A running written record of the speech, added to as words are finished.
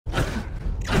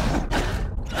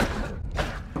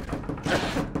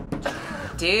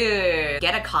Dude,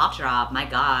 get a cough drop, my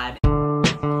god.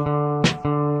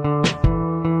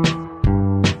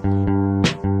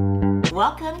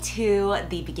 Welcome to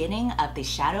the beginning of the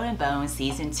Shadow and Bone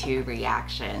Season 2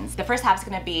 reactions. The first half is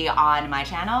going to be on my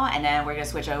channel, and then we're going to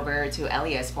switch over to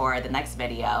Elias for the next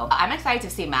video. I'm excited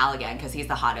to see Mal again because he's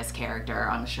the hottest character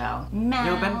on the show. Mal.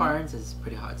 You know, Ben Barnes is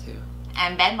pretty hot too.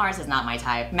 And Ben Mars is not my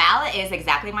type. Mal is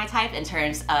exactly my type in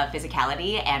terms of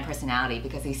physicality and personality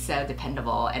because he's so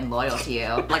dependable and loyal to you,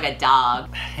 like a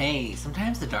dog. Hey,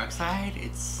 sometimes the dark side,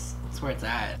 it's where it's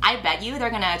at. I bet you they're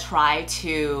gonna try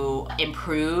to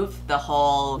improve the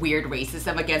whole weird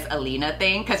racism against Alina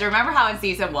thing. Cause remember how in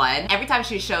season 1, every time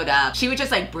she showed up, she would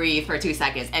just like breathe for 2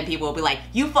 seconds and people would be like,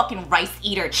 you fucking rice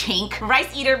eater chink.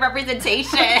 Rice eater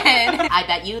representation. I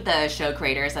bet you the show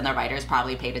creators and the writers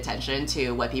probably paid attention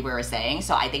to what people were saying.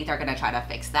 So I think they're gonna try to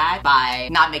fix that by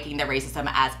not making the racism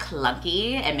as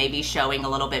clunky and maybe showing a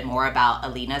little bit more about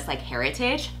Alina's like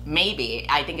heritage. Maybe.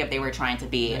 I think if they were trying to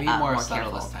be maybe more subtle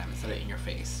careful this time instead of in your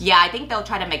face. Yeah, I think they'll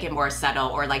try to make it more subtle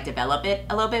or like develop it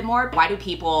a little bit more. Why do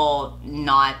people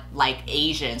not like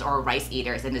Asians or rice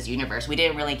eaters in this universe? We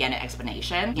didn't really get an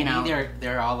explanation, you know?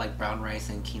 They're all like brown rice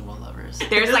and quinoa lovers.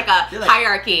 There's like a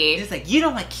hierarchy. It's like, you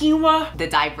don't like quinoa? The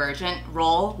divergent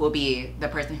role will be the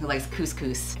person who likes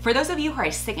couscous. For those of you who are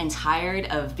sick and tired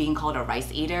of being called a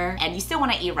rice eater and you still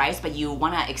want to eat rice but you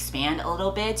want to expand a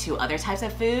little bit to other types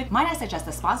of food, might I suggest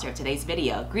the sponsor of today's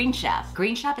video, Green Chef.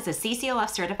 Green Chef is a CCOF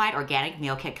certified organic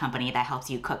meal kit company that helps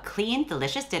you cook clean,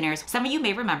 delicious dinners. Some of you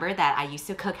may remember that I used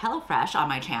to cook HelloFresh on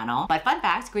my channel, but fun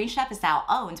fact, Green Chef is now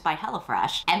owned by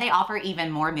HelloFresh, and they offer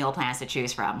even more meal plans to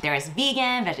choose from. There is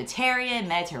vegan, vegetarian,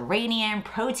 Mediterranean,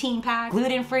 protein pack,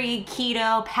 gluten-free,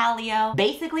 keto, paleo,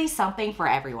 basically something for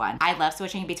everyone. I love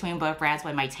switching between both brands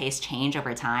when my tastes change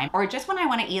over time, or just when I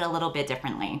want to eat a little bit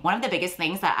differently. One of the biggest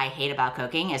things that I hate about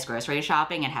cooking is grocery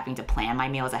shopping and having to plan my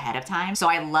meals ahead of time. So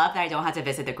I love that I don't have to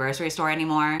visit the grocery store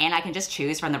anymore, and I can just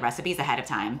choose from the recipes ahead of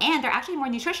time. And they're actually more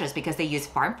nutritious because they use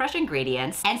farm fresh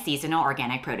ingredients and seasonal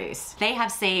organic produce. They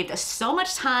have saved so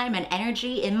much time and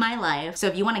energy in my life. So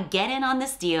if you want to get in on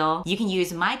this deal, you can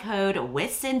use my code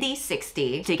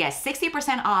WithCindy60 to get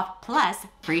 60% off plus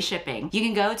free shipping. You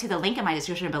can go to the link in my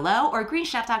description below or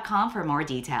greenchef.com for more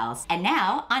details. And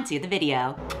now onto the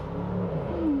video.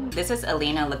 This is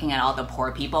Alina looking at all the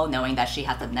poor people knowing that she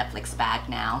has the Netflix bag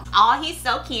now. Oh, he's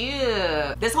so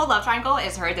cute. This whole love triangle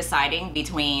is her deciding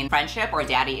between friendship or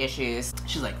daddy issues.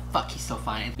 She's like, fuck, he's so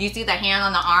fine. You see the hand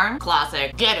on the arm?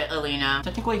 Classic. Get it, Alina.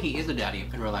 Technically, he is a daddy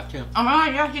in real life too. Oh my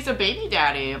god, yeah, he's a baby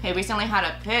daddy. He recently had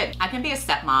a kid. I can be a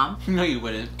stepmom. No, you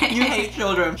wouldn't. You hate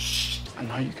children. Shh. I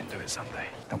know you can do it someday.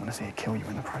 Don't want to see it kill you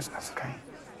in the process, okay?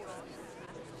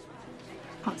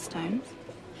 Hot stones.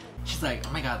 She's like,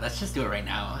 oh my god, let's just do it right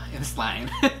now in this line.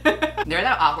 They're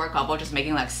that awkward couple just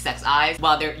making like sex eyes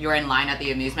while you're in line at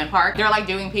the amusement park. They're like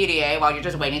doing PDA while you're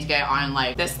just waiting to get on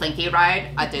like the Slinky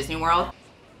ride at Disney World.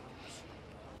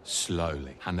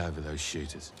 Slowly hand over those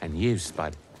shooters. And you,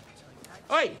 Spud.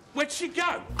 Hey, where'd she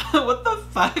go? What the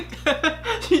fuck?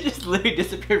 She just literally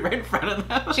disappeared right in front of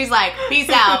them. She's like, peace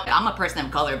out. I'm a person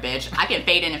of color, bitch. I can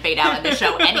fade in and fade out in the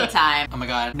show anytime. Oh my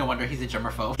god, no wonder he's a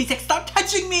germaphobe. He's like, stop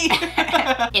touching me!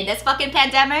 In this fucking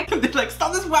pandemic? They're like,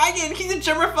 stop this wagon, he's a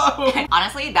germaphobe!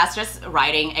 Honestly, that's just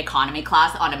riding economy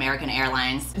class on American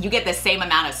Airlines. You get the same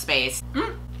amount of space.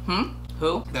 Who?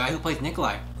 The guy who plays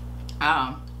Nikolai.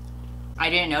 Oh. I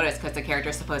didn't notice because the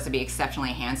character is supposed to be exceptionally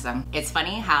handsome. It's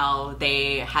funny how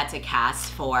they had to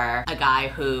cast for a guy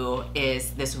who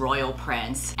is this royal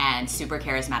prince and super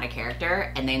charismatic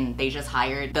character, and then they just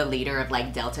hired the leader of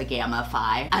like Delta Gamma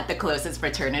Phi at the closest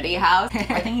fraternity house.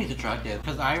 I think he's a drug dealer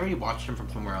because I already watched him from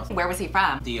somewhere else. Where was he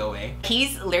from? DOA.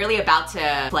 He's literally about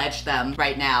to pledge them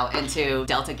right now into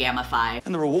Delta Gamma Phi.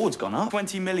 And the reward's gone up.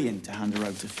 20 million to hand her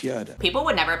over to Fjorda. People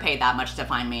would never pay that much to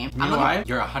find me. You know why?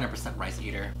 You're 100% rice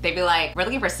eater. They'd be like, we're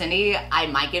looking for Cindy. I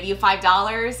might give you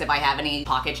 $5 if I have any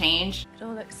pocket change. It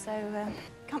all looks so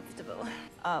comfortable.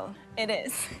 Oh, it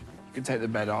is. You can take the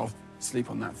bed off,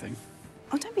 sleep on that thing.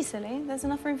 Oh, don't be silly. There's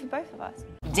enough room for both of us.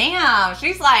 Damn,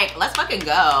 she's like, let's fucking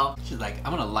go. She's like,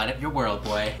 I'm gonna light up your world,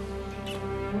 boy.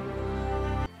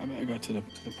 I better go to the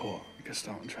port. We can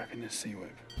start on tracking this sea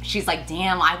whip. She's like,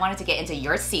 damn, I wanted to get into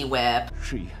your sea whip.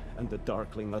 She and the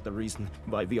Darkling are the reason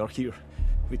why we are here.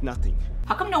 With nothing.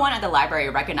 How come no one at the library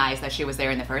recognized that she was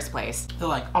there in the first place? They're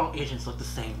like, all Asians look the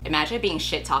same. Imagine being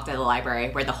shit talked at the library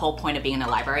where the whole point of being in the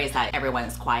library is that everyone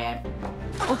is quiet.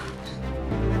 Oh.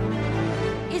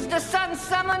 Is the sun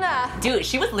summoner? Dude,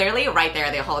 she was literally right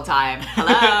there the whole time.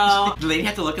 Hello? The lady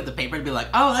had to look at the paper and be like,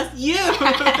 oh, that's you!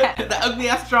 The ugly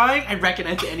ass drawing, I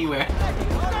recognize it anywhere.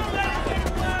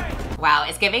 Wow,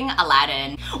 it's giving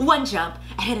Aladdin. One jump,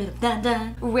 ahead of the dun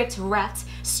dun, ripped rat,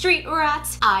 street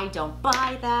rat. I don't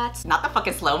buy that. Not the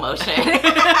fucking slow motion.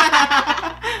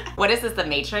 What is this, The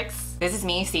Matrix? This is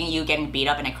me seeing you getting beat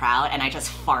up in a crowd and I just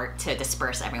fart to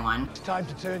disperse everyone. It's time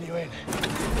to turn you in.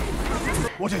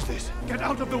 What is this? Get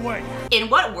out of the way! In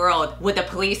what world would the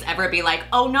police ever be like,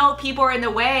 oh no, people are in the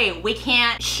way. We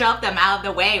can't shove them out of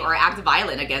the way or act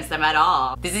violent against them at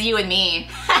all. This is you and me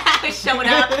showing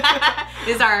up.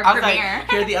 This is our premiere. Like,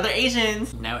 here are the other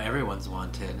Asians. Now everyone's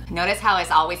wanted. Notice how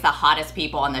it's always the hottest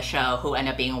people on the show who end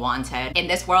up being wanted. In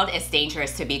this world, it's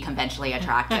dangerous to be conventionally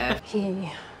attractive.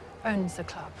 He owns the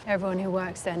club. Everyone who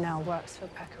works there now works for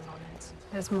Pecoroni's.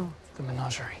 There's more. The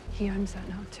menagerie. He owns that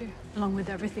now too, along with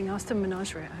everything else the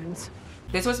menagerie owns.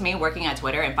 This was me working at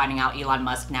Twitter and finding out Elon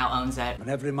Musk now owns it. When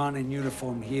every man in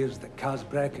uniform hears that Kaz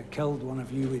Brecker killed one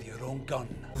of you with your own gun.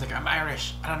 He's like, I'm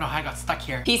Irish. I don't know how I got stuck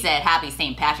here. He said, happy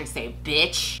St. Patrick's Day,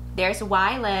 bitch. There's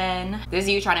Wylan. This is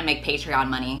you trying to make Patreon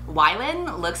money.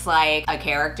 Wylan looks like a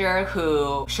character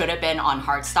who should have been on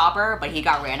Heartstopper, but he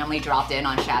got randomly dropped in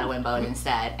on Shadow and Bone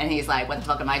instead. And he's like, what the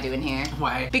fuck am I doing here?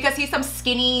 Why? Because he's some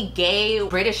skinny, gay,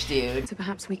 British dude. So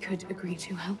perhaps we could agree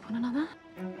to help one another?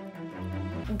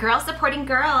 Girls supporting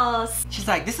girls. She's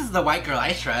like, this is the white girl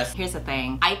I trust. Here's the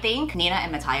thing. I think Nina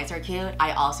and Matthias are cute.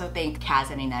 I also think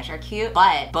Kaz and Inej are cute.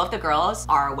 But both the girls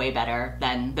are way better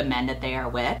than the men that they are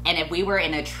with. And if we were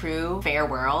in a true, fair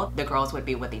world, the girls would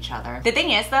be with each other. The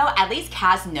thing is though, at least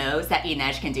Kaz knows that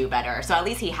Inej can do better. So at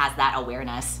least he has that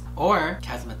awareness. Or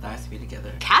Kaz and Matthias to be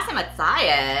together. Kaz and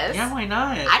Matthias? Yeah, why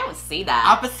not? I don't see that.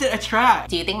 Opposite attract.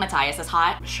 Do you think Matthias is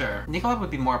hot? Sure. Nikolai would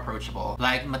be more approachable.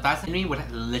 Like, Matthias and me would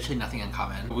have literally nothing in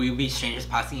common. We would be strangers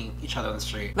passing each other on the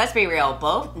street. Let's be real.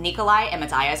 Both Nikolai and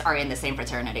Matthias are in the same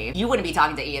fraternity. You wouldn't be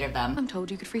talking to either of them. I'm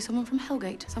told you could free someone from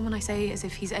Hellgate. Someone I say as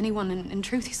if he's anyone, and in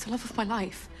truth, he's the love of my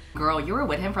life. Girl, you were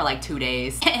with him for like 2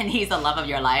 days, and he's the love of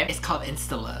your life. It's called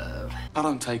insta-love. I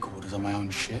don't take orders on my own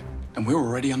shit, and we're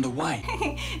already underway.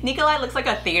 Nikolai looks like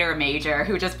a theater major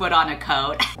who just put on a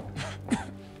coat.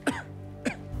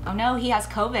 Oh no, he has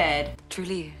COVID.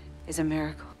 Truly is a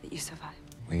miracle that you survived.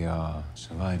 We are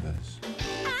survivors.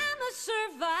 I'm a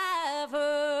survivor.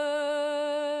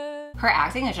 Her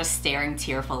acting is just staring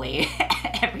tearfully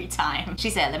every time. She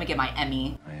said, let me get my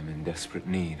Emmy. I am in desperate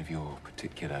need of your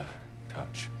particular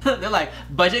touch. They're like,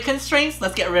 budget constraints?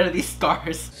 Let's get rid of these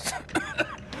scars.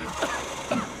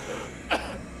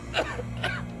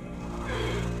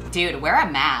 Dude, wear a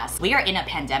mask. We are in a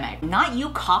pandemic. Not you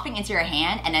coughing into your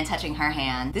hand and then touching her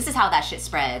hand. This is how that shit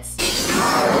spreads.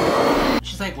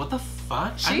 She's like, what the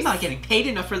fuck? I'm not getting paid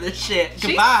enough for this shit.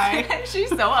 She's, Goodbye. she's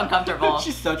so uncomfortable.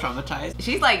 She's so traumatized.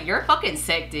 She's like, you're fucking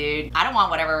sick, dude. I don't want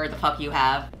whatever the fuck you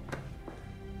have.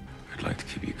 I'd like to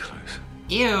keep you close.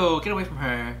 Ew, get away from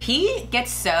her. He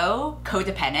gets so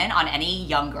codependent on any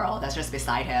young girl that's just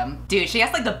beside him. Dude, she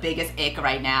has like the biggest ick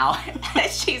right now.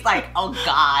 She's like, oh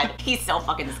God, he's so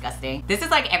fucking disgusting. This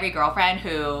is like every girlfriend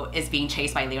who is being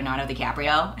chased by Leonardo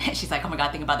DiCaprio. She's like, oh my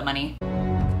God, think about the money.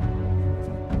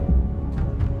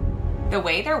 The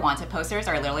way their wanted posters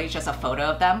are literally just a photo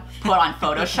of them put on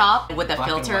Photoshop with the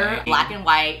filter, black and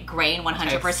white, grain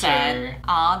 100%.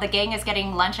 Aw, the gang is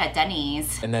getting lunch at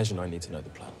Denny's. Inej and I need to know the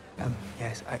plan.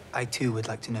 Yes, I too would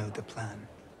like to know the plan.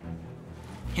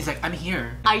 He's like, I'm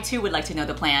here. I too would like to know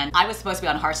the plan. I was supposed to be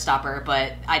on Heartstopper,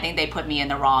 but I think they put me in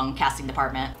the wrong casting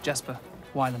department. Jasper,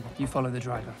 Wyland, you follow the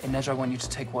driver. Inej, I want you to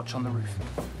take watch on the roof.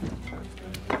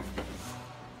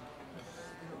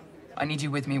 I need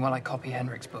you with me while I copy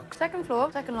Henrik's book. Second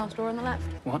floor, second last door on the left.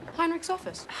 What? Heinrich's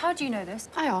office. How do you know this?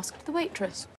 I asked the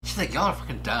waitress. She's like, y'all are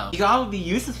fucking dumb. Y'all would be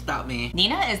useless without me.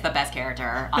 Nina is the best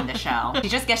character on the show. She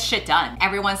just gets shit done.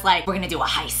 Everyone's like, we're gonna do a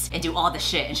heist and do all the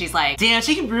shit. And she's like, damn,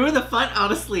 she can ruin the fun,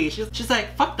 honestly. She's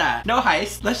like, fuck that. No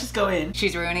heist. Let's just go in.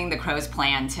 She's ruining the Crow's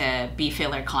plan to be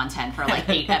filler content for like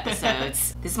 8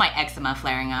 episodes. This is my eczema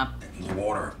flaring up.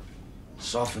 Water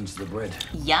softens the bread.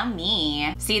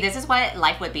 Yummy. See, this is what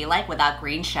life would be like without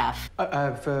Green Chef.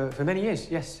 For many years,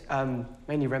 yes.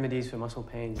 Mainly remedies for muscle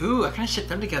pains. Ooh, I kind of ship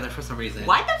them together for some reason.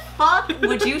 Why the fuck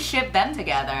would you ship them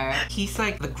together? He's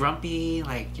like the grumpy,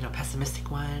 like, you know,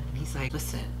 pessimistic one. And he's like,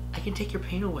 listen, I can take your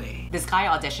pain away. This guy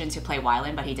auditioned to play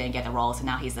Wyland, but he didn't get the role, so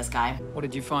now he's this guy. What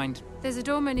did you find? There's a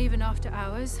doorman even after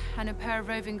hours, and a pair of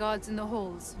roving guards in the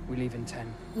halls. We leave in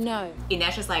 10. No.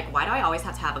 Inej is like, why do I always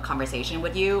have to have a conversation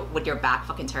with you with your back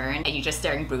fucking turned and you just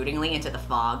staring broodingly into the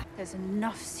fog? There's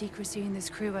enough secrecy in this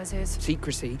crew as is.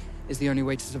 Secrecy is the only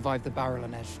way to survive the barrel,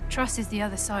 Inej. Trust is the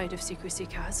other side of secrecy,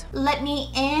 Kaz. Let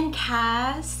me in,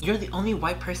 Kaz. You're the only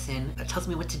white person that tells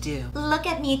me what to do. Look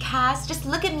at me, Kaz. Just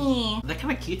look at me. They're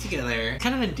kind of cute together.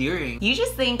 Kind of endearing. You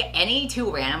just think any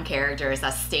two random characters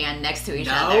that stand next to each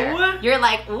other, you're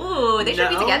like, ooh, they should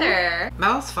be together.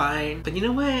 Mal's fine, but you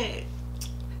know what?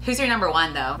 Who's your number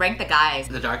one though? Rank the guys.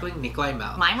 The Darkling, Nikolai,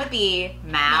 Mal. Mine would be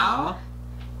Mal.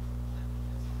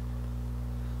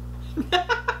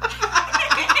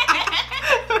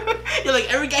 You're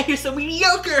like, every guy here's so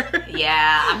mediocre.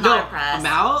 Yeah, I'm not impressed.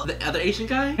 Mal, the other Asian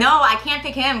guy? No, I can't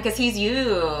pick him because he's you.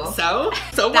 So?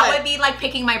 So what? That would be like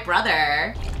picking my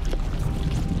brother.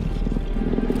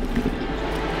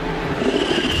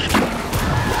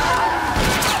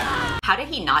 How did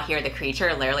he not hear the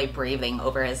creature literally breathing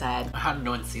over his head? How did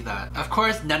no one see that? Of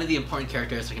course, none of the important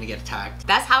characters are gonna get attacked.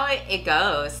 That's how it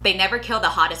goes. They never kill the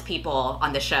hottest people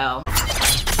on the show.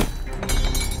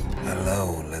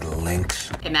 Hello, little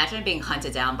lynx. Imagine being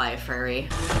hunted down by a furry.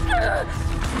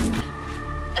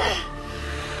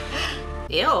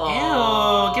 Ew.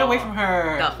 Ew, get away from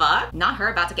her. The fuck? Not her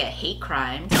about to get hate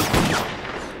crimed.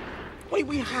 Wait,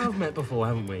 we have met before,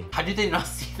 haven't we? How did they not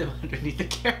see them underneath the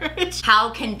carriage? How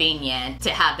convenient to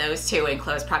have those two in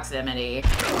close proximity.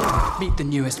 Meet the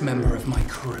newest member of my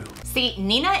crew. See,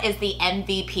 Nina is the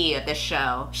MVP of this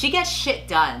show. She gets shit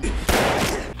done.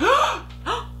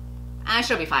 And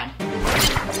she'll be fine.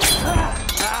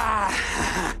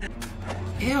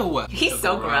 Ew. He's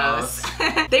so gross.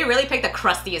 They really picked the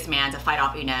crustiest man to fight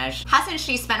off Inej. Hasn't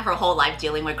she spent her whole life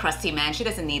dealing with crusty men? She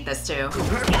doesn't need this too.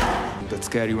 That's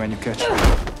scary when you catch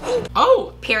it.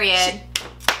 Oh! Period.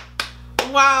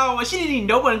 Wow, she didn't need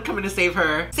no one coming to save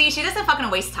her. See, she doesn't fucking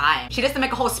waste time. She doesn't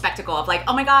make a whole spectacle of like,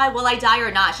 oh my god, will I die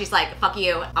or not? She's like, fuck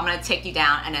you, I'm gonna take you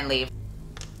down and then leave.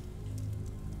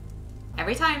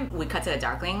 Every time we cut to the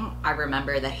Darkling, I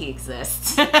remember that he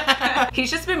exists. He's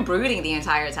just been brooding the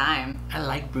entire time. I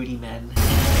like broody men.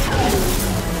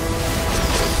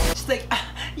 She's like,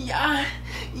 yeah,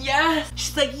 yeah.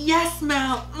 She's like, yes,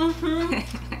 Mal.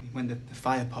 When the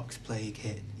firepox plague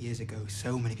hit years ago,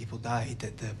 so many people died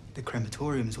that the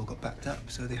crematoriums all got backed up,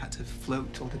 so they had to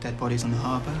float all the dead bodies on the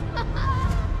harbor.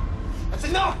 That's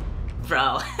enough!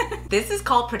 Bro, this is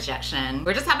called projection.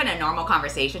 We're just having a normal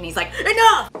conversation. He's like,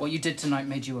 enough! What you did tonight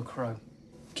made you a crow.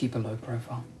 Keep a low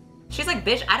profile. She's like,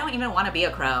 bitch, I don't even want to be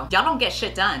a crow. Y'all don't get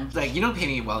shit done. Like, you don't pay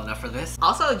me well enough for this.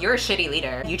 Also, you're a shitty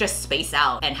leader. You just space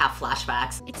out and have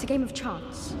flashbacks. It's a game of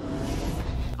chance.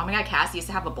 Oh my god, Cass used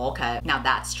to have a bowl cut. Now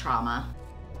that's trauma.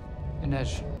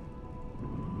 Inej.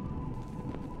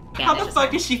 How the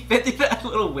fuck is she fit through that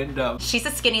little window? She's a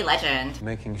skinny legend.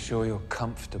 Making sure you're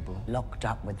comfortable. Locked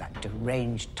up with that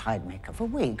deranged tide maker for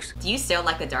weeks. Do you still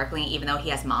like the Darkling even though he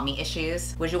has mommy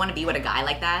issues? Would you want to be with a guy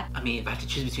like that? I mean, if I had to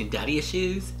choose between daddy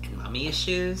issues and mommy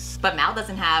issues. But Mal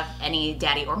doesn't have any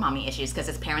daddy or mommy issues because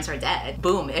his parents are dead.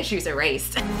 Boom, issues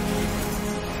erased.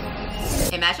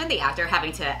 Imagine the actor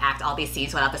having to act all these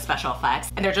scenes without the special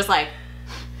effects and they're just like,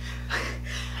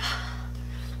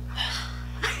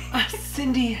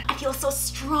 Cindy. I feel so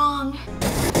strong.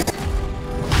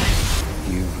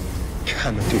 You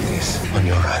cannot do this on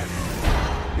your own.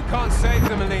 You can't save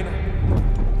them, Alina.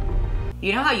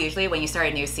 You know how usually when you start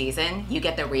a new season, you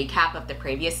get the recap of the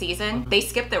previous season? They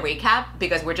skip the recap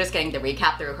because we're just getting the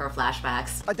recap through her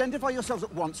flashbacks. Identify yourselves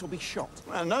at once or be shot.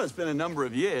 Well, I know it's been a number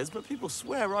of years, but people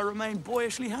swear I remain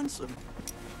boyishly handsome.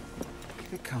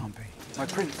 It can't be. My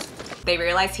prince. They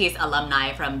realize he's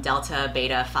alumni from Delta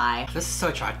Beta Phi. This is so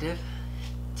attractive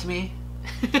to me.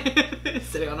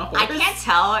 Sitting on a horse. I can't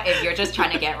tell if you're just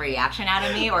trying to get reaction out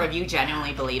of me or if you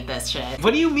genuinely believe this shit.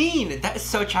 What do you mean? That is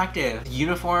so attractive. The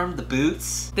uniform, the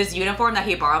boots. This uniform that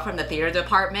he borrowed from the theater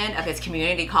department of his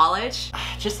community college.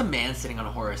 Just a man sitting on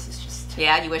a horse is just...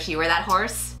 Yeah, you wish you were that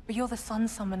horse? But you're the sun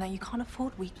summoner, you can't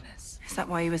afford weakness. Is that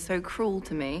why you were so cruel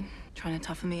to me? Trying to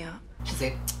toughen me up? She's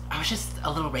like, I was just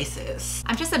a little racist.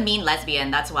 I'm just a mean lesbian,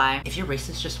 that's why. If you're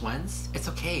racist just once, it's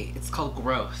okay. It's called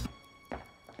growth.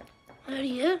 What are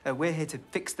you? We're here to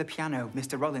fix the piano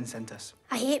Mr. Rollins sent us.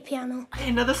 I hate piano.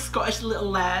 Another Scottish little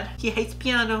lad. He hates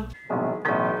piano.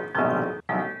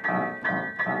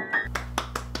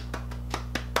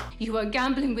 You are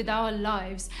gambling with our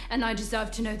lives, and I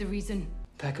deserve to know the reason.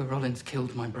 Pekka Rollins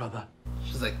killed my brother.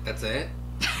 She's like, that's it?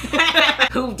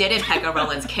 Who didn't Pekka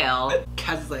Rollins kill?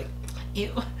 Kaz's like,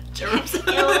 ew, germs.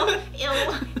 Ew,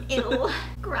 ew, ew,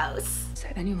 gross. Is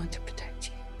there anyone to protect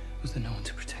you? Was there no one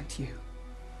to protect you?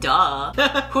 Duh.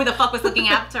 Who the fuck was looking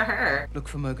after her? Look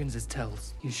for Mogans as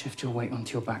tells. You shift your weight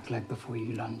onto your back leg before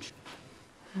you lunge.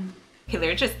 He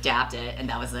literally just dabbed it and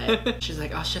that was it. She's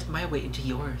like, I'll shift my weight into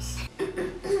yours.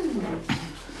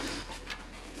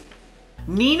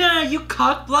 Nina, you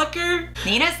cock blocker?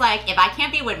 Nina's like, if I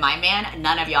can't be with my man,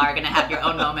 none of y'all are gonna have your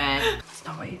own moment. That's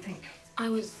not what you think. I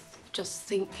was just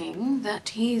thinking that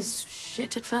he's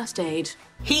shit at first aid.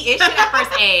 He is shit at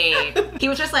first aid. He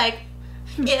was just like,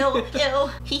 ew, ew,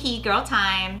 hee hee, girl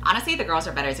time. Honestly, the girls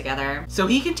are better together. So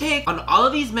he can take on all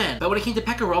of these men, but when it came to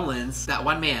Pekka Rollins, that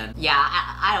one man. Yeah,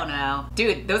 I don't know.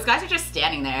 Dude, those guys are just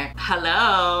standing there.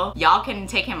 Hello? Y'all can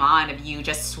take him on if you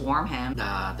just swarm him.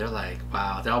 Nah, they're like,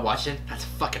 wow, they're all watching? That's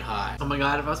fucking hot. Oh my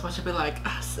god, if I was watching, I'd be like,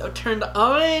 so turned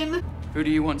on. Who do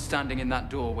you want standing in that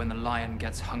door when the lion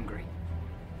gets hungry?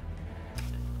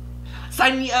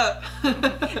 Sign me up.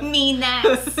 Me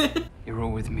next. You're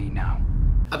all with me now.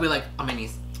 I'll be like, on my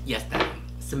knees. Yes, daddy.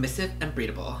 Submissive and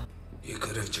breedable. You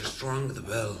could have just rung the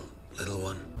bell, little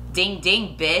one. Ding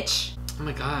ding, bitch. Oh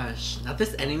my gosh, not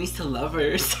this enemies to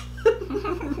lovers.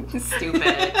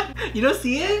 Stupid. You don't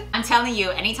see it? I'm telling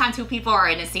you, anytime two people are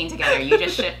in a scene together, you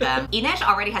just ship them. Inej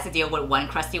already has to deal with one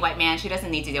crusty white man. She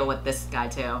doesn't need to deal with this guy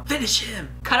too. Finish him.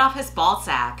 Cut off his ball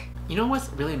sack. You know what's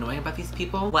really annoying about these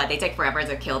people? What, they take forever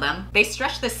to kill them? They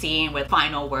stretch the scene with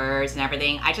final words and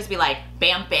everything. I just be like,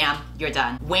 bam, bam, you're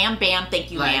done. Wham, bam,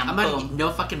 thank you, like, ma'am, I'm not boom.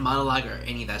 no fucking monologue or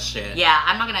any of that shit. Yeah,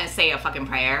 I'm not gonna say a fucking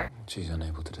prayer. She's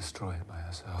unable to destroy it by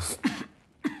herself.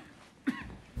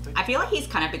 I feel like he's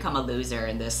kind of become a loser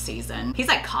in this season. He's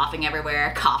like coughing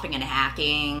everywhere, coughing and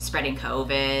hacking, spreading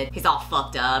COVID. He's all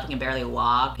fucked up, he can barely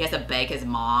walk. He has to beg his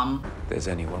mom. There's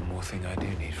only one more thing I do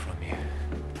need from you.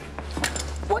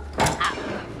 What?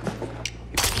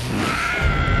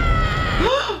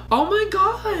 Oh my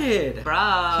god! Bro.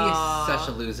 He is such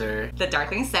a loser. The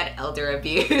Darkling said elder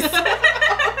abuse.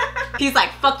 He's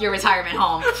like, fuck your retirement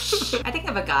home. I think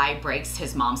if a guy breaks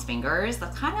his mom's fingers,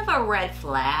 that's kind of a red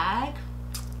flag.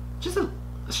 It's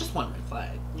just one red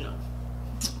flag, you know.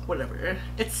 Whatever.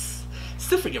 It's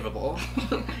still forgivable.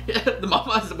 The mom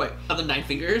has what, other 9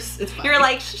 fingers? It's fine. You're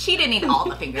like, she didn't need all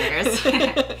the fingers.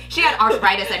 She had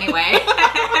arthritis anyway.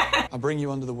 I bring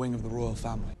you under the wing of the royal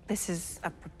family. This is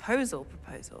a proposal.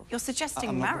 You're suggesting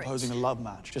I'm not marriage. proposing a love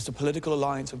match, just a political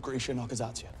alliance of Grisha and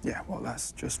Okazatia. Yeah, well,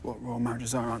 that's just what royal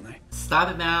marriages are, aren't they? Stop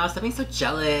it, Mouse. Stop being so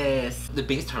jealous. The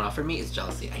biggest turnoff for me is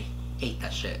jealousy. I hate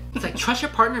that shit. It's like, trust your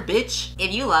partner, bitch.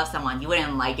 If you love someone, you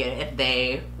wouldn't like it if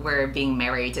they were being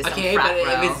married to some okay, frat but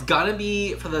bro. if it's gonna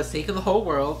be for the sake of the whole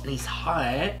world, and he's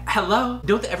hot, hello?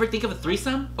 Don't they ever think of a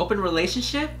threesome? Open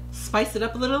relationship? Spice it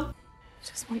up a little?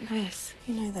 Just want this.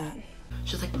 You know that.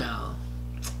 She's like, no.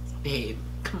 Babe,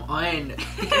 come on.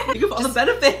 Think of all the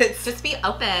benefits. Just be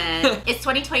open. It's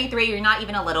 2023, you're not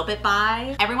even a little bit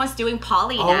bi. Everyone's doing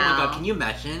poly now. Oh my god, can you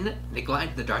imagine Nikolai,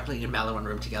 the Darkling, and Mal in one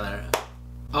room together?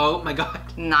 Oh my god.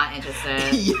 Not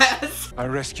interested. Yes! I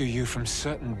rescue you from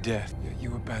certain death, yet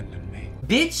you abandon me.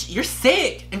 Bitch, you're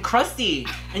sick and crusty,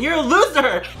 and you're a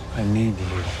loser! I need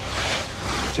you,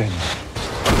 Jenny.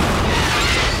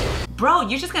 Bro,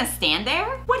 you're just gonna stand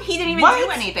there? What? He didn't even do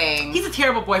anything. He's a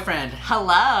terrible boyfriend.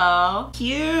 Hello?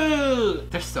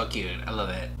 Cute. They're so cute. I love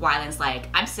it. Wyland's like,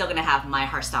 I'm still gonna have my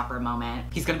Heartstopper moment.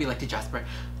 He's gonna be like to Jasper.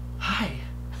 Hi.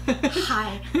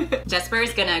 Hi. Jesper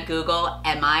is gonna Google,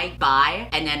 am I bi?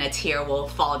 And then a tear will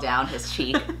fall down his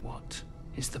cheek. What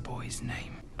is the boy's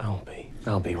name?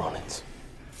 Albie Rollins.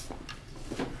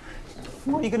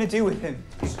 What are you gonna do with him?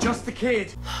 He's just a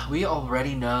kid. We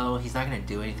already know he's not gonna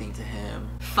do anything to him.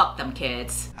 Fuck them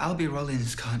kids. Albie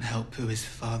Rollins can't help who his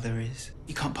father is.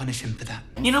 You can't punish him for that.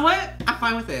 You know what? I'm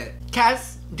fine with it.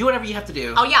 Kaz, do whatever you have to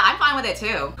do. Oh yeah, I'm fine with it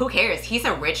too. Who cares? He's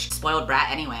a rich, spoiled brat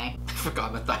anyway. I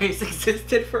forgot Matthias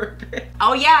existed for a bit.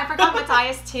 Oh yeah, I forgot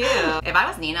Matthias too. If I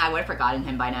was Nina, I would have forgotten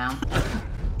him by now.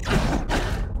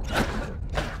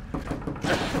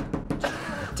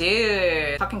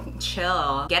 Dude, fucking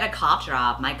chill. Get a cough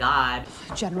drop, my god.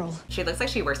 General. She looks like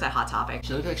she works at Hot Topic.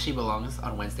 She looks like she belongs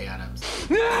on Wednesday Addams.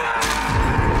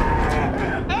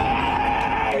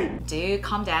 Dude,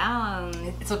 calm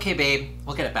down. It's okay, babe.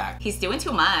 We'll get it back. He's doing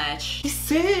too much. He's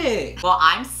sick. Well,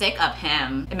 I'm sick of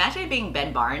him. Imagine being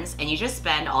Ben Barnes and you just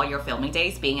spend all your filming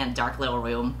days being in a dark little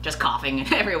room, just coughing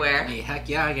everywhere. Hey, heck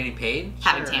yeah, getting paid.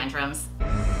 Having Sure. tantrums.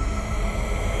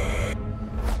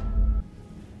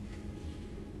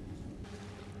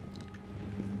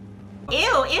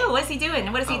 Ew, ew, what's he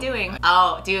doing? What is he doing?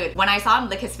 Oh, dude, when I saw him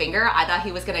lick his finger, I thought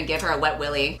he was gonna give her a wet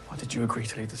willy. Why did you agree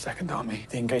to lead the Second Army?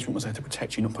 The engagement was there to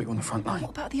protect you, not put you on the front line.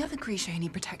 What about the other Grisha who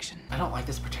need protection? I don't like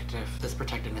this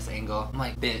protectiveness angle. I'm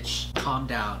like, bitch, calm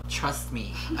down. Trust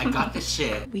me. I got this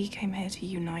shit. We came here to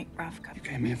unite Ravka. You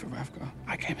came here for Ravka.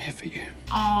 I came here for you.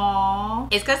 Aww.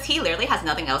 It's because he literally has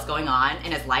nothing else going on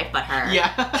in his life but her.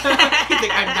 Yeah. He's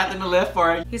like, I have nothing to live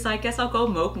for. He's like, guess I'll go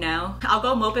mope now. I'll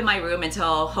go mope in my room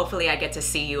until hopefully I get to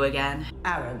see you again.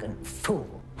 Arrogant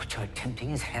fool. What you're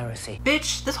attempting is heresy.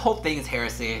 Bitch, this whole thing is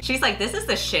heresy. She's like, this is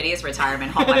the shittiest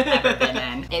retirement home I've ever been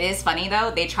in. It is funny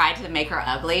though, they tried to make her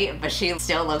ugly, but she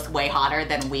still looks way hotter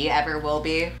than we ever will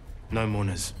be. No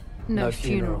mourners. No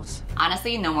funerals.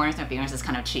 Honestly, no mourners, no funerals is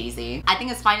kind of cheesy. I think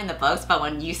it's fine in the books, but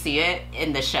when you see it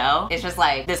in the show, it's just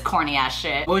like this corny ass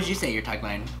shit. What would you say your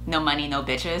tagline? No money, no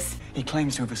bitches. He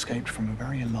claims to have escaped from a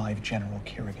very alive General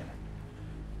Kerrigan.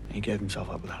 He gave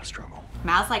himself up without a struggle.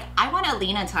 Mal's like, I want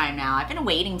Alina time now. I've been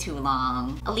waiting too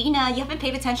long. Alina, you haven't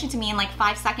paid attention to me in like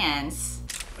 5 seconds.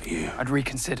 Yeah. I'd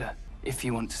reconsider if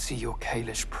you want to see your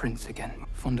Kalish prince again.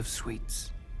 Fond of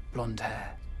sweets, blonde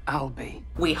hair. I'll be.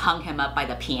 We hung him up by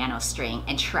the piano string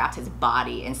and trapped his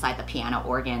body inside the piano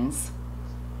organs.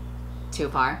 Too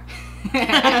far?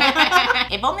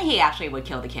 If only he actually would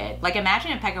kill the kid. Like,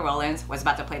 imagine if Pekka Rollins was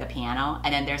about to play the piano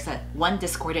and then there's one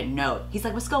discordant note. He's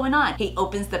like, what's going on? He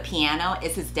opens the piano,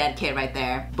 it's his dead kid right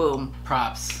there. Boom.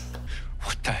 Props.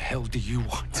 What the hell do you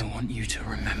want? I want you to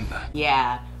remember.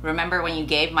 Yeah, remember when you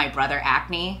gave my brother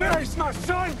acne? Where's my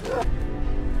son?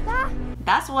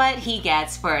 That's what he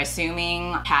gets for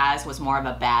assuming Kaz was more of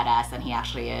a badass than he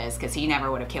actually is, because he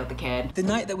never would have killed the kid. The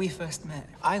night that we first met,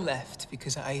 I left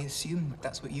because I assumed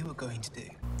that's what you were going to do.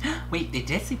 Wait, they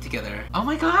did sleep together. Oh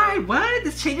my god, what?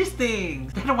 This changes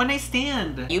things. They had a one-night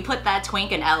stand. You put that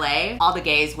twink in LA, all the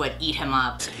gays would eat him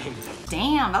up.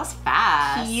 Damn, that was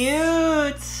fast.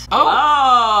 Cute. Oh.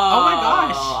 Oh my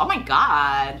gosh. Oh my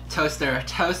god.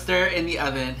 Toaster in the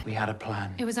oven. We had a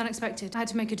plan. It was unexpected. I had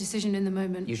to make a decision in the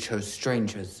moment. You chose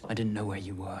strangers. I didn't know where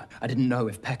you were. I didn't know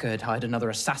if Pekka had hired another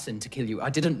assassin to kill you. I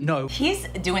didn't know. He's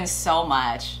doing so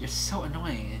much. You're so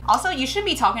annoying. Also, you shouldn't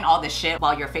be talking all this shit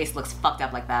while your face looks fucked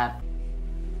up like that.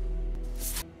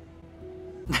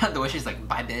 The way she's like,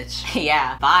 bye bitch.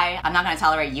 Yeah, bye. I'm not gonna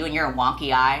tolerate you and your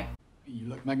wonky eye. You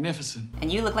look magnificent.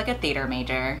 And you look like a theater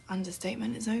major.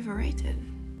 Understatement is overrated.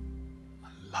 I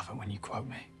love it when you quote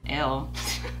me. Ew.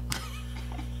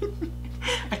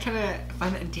 I kind of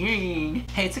find it endearing.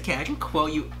 Hey, it's okay. I can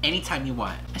quote you anytime you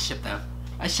want. I ship them.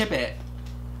 I ship it.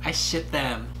 I ship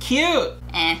them. Cute!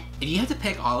 Eh. If you had to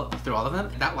pick through all of them,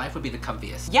 that life would be the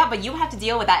comfiest. Yeah, but you have to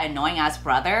deal with that annoying ass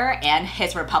brother and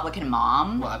his Republican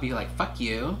mom. Well, I'd be like, fuck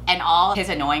you. And all his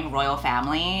annoying royal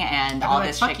family and all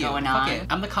this shit going on. Fuck it.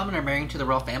 I'm the commoner marrying to the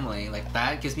royal family. Like,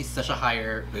 that gives me such a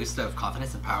higher boost of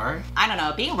confidence and power. I don't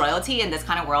know. Being royalty in this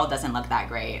kind of world doesn't look that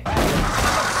great.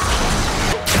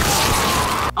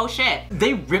 Oh shit.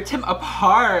 They ripped him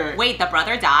apart. Wait, the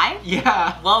brother died?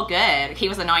 Yeah. Well, good. He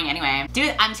was annoying anyway.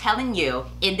 Dude, I'm telling you,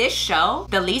 in this show,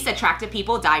 the least attractive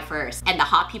people die first and the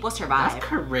hot people survive. That's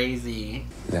crazy.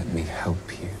 Let me help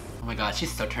you. Oh my god, she's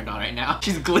so turned on right now.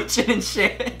 She's glitching and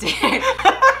shit. Dude.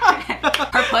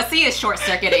 Her pussy is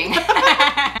short-circuiting.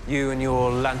 You and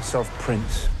your Lansov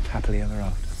prince, happily ever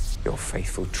after. Your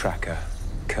faithful tracker,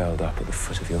 curled up at the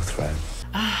foot of your throne.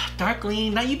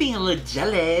 Darkling, now you being a little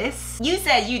jealous. You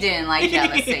said you didn't like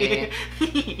jealousy.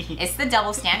 It's the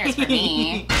double standards for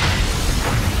me.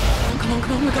 Come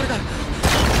on, we gotta go.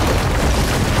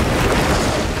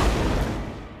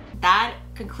 That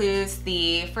concludes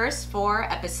the first 4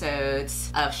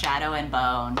 episodes of Shadow and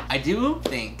Bone. I do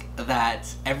think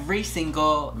that every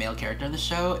single male character in the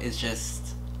show is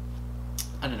just,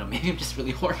 I don't know, maybe I'm just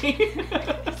really horny.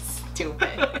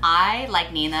 Stupid. I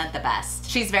like Nina the best.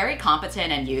 She's very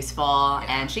competent and useful,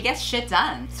 and she gets shit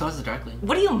done. So is the Darkling.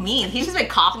 What do you mean? He's just been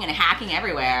coughing and hacking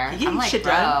everywhere. I'm like, shit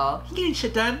done. He's getting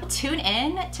shit done. Tune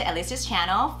in to Elisa's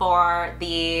channel for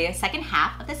the second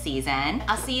half of the season.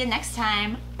 I'll see you next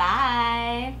time.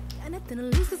 Bye.